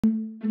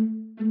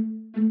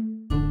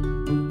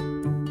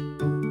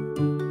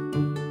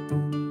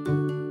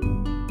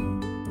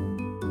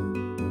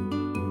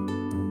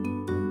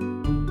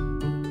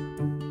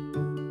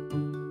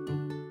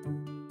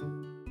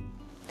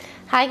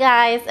Hi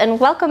guys, and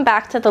welcome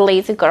back to the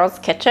Lazy Girl's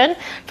Kitchen.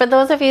 For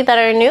those of you that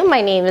are new,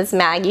 my name is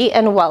Maggie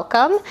and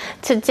welcome.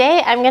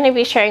 Today I'm going to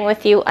be sharing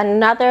with you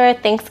another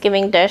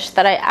Thanksgiving dish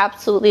that I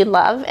absolutely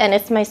love, and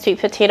it's my sweet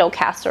potato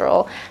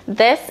casserole.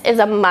 This is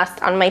a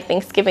must on my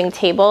Thanksgiving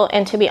table,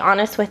 and to be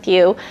honest with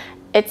you,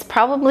 it's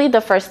probably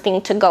the first thing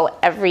to go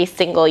every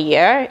single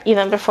year,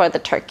 even before the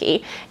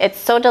turkey. It's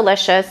so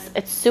delicious,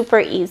 it's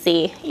super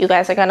easy. You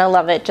guys are gonna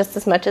love it just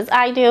as much as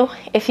I do.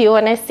 If you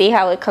wanna see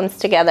how it comes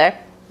together,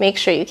 make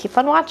sure you keep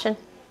on watching.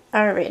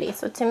 Alrighty,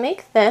 so to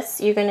make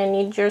this, you're gonna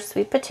need your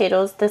sweet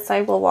potatoes. This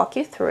I will walk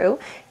you through.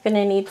 You're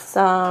gonna need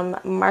some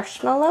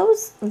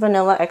marshmallows,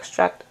 vanilla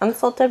extract,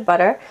 unsalted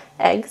butter,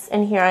 eggs,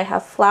 and here I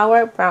have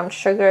flour, brown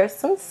sugar,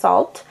 some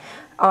salt,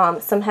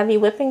 some heavy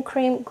whipping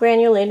cream,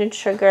 granulated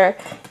sugar,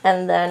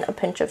 and then a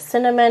pinch of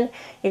cinnamon.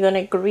 You're going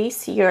to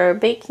grease your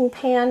baking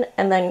pan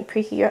and then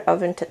preheat your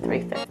oven to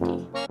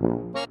 350.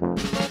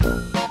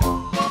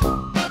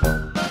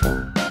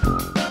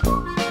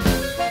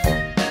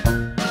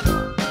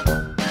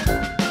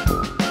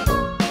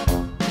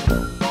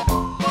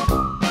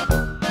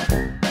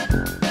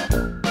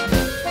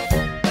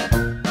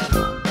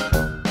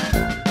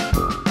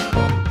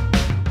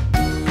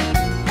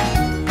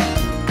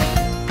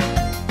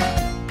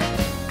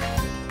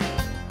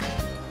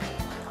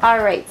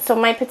 Alright, so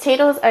my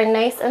potatoes are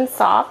nice and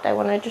soft. I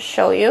wanted to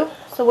show you.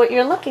 So what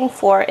you're looking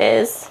for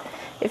is,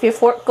 if your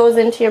fork goes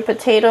into your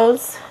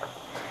potatoes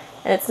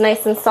and it's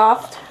nice and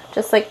soft,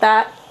 just like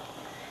that,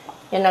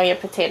 you know your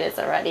potatoes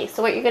are ready.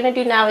 So what you're going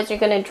to do now is you're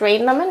going to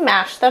drain them and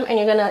mash them, and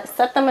you're going to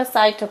set them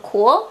aside to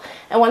cool.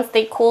 And once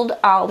they cooled,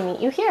 I'll meet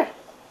you here.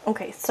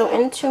 Okay, so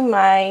into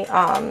my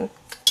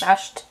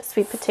mashed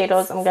sweet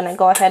potatoes, I'm going to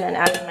go ahead and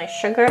add in my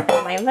sugar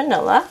and my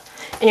vanilla.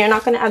 And you're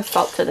not going to add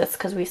salt to this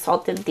because we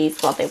salted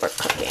these while they were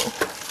cooking.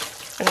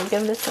 I'm going to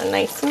give this a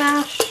nice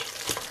mash.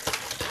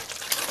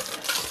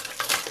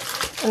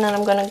 And then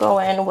I'm going to go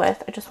in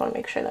with, I just want to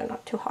make sure they're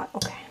not too hot.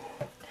 Okay.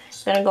 I'm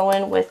going to go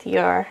in with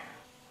your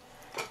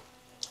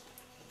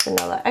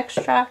vanilla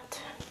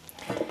extract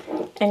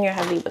and your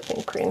heavy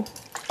whipping cream.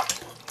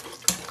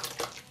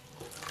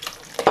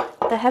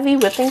 The heavy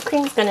whipping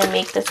cream is going to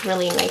make this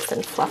really nice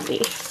and fluffy.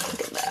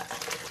 Look at that.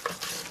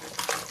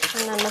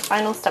 And then the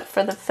final step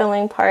for the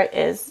filling part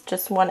is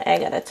just one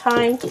egg at a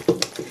time.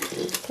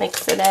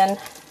 Mix it in.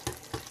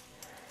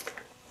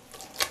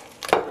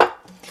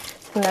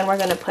 And then we're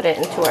going to put it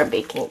into our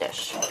baking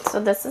dish.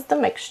 So this is the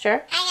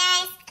mixture.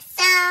 Hi guys,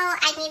 so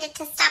I needed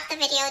to stop the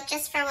video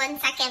just for 1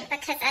 second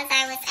because as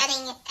I was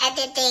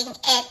editing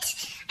it,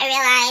 I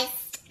realized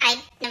I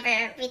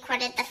never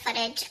recorded the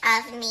footage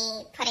of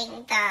me putting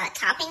the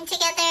topping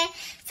together.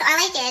 So all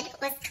I did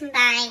was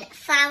combine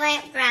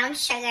flour, brown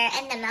sugar,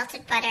 and the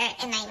melted butter,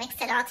 and I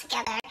mixed it all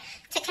together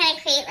to kind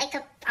of create like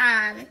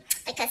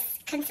a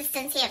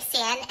consistency of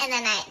sand. And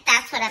then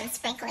that's what I'm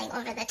sprinkling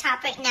over the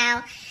top right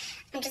now.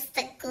 I'm just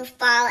a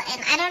goofball,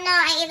 and I don't know,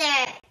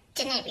 I either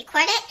didn't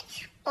record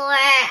it or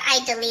I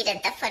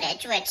deleted the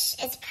footage, which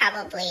is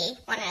probably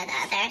one or the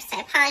other. So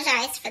I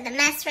apologize for the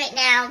mess right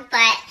now,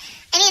 but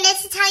I needed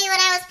to tell you what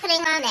I was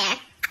putting on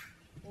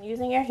there.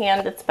 Using your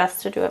hand, it's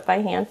best to do it by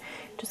hand.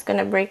 Just going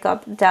to break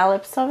up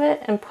dollops of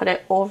it and put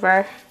it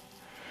over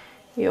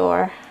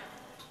your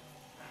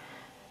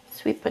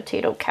sweet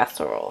potato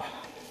casserole.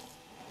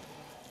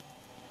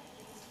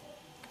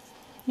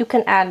 You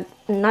can add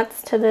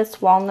nuts to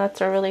this.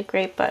 Walnuts are really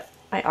great, but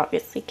I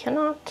obviously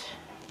cannot.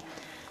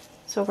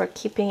 So we're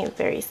keeping it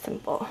very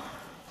simple.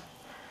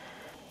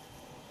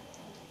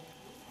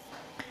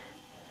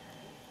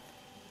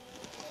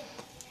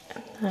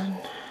 And then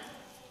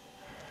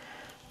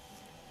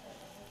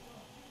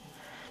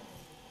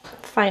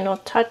final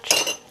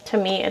touch, to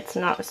me it's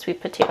not a sweet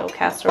potato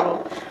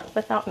casserole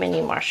without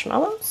mini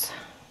marshmallows.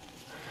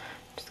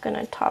 Just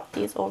gonna top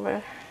these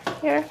over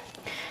here.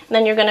 And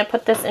then you're gonna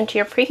put this into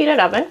your preheated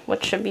oven,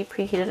 which should be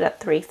preheated at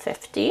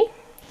 350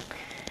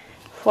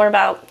 for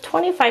about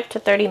 25 to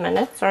 30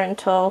 minutes, or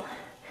until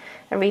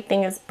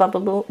everything is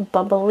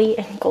bubbly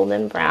and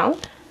golden brown.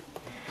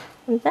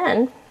 And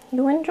then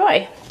you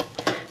enjoy.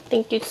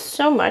 Thank you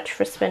so much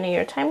for spending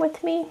your time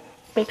with me.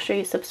 Make sure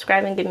you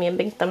subscribe and give me a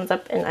big thumbs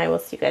up, and I will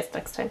see you guys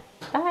next time.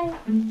 Bye.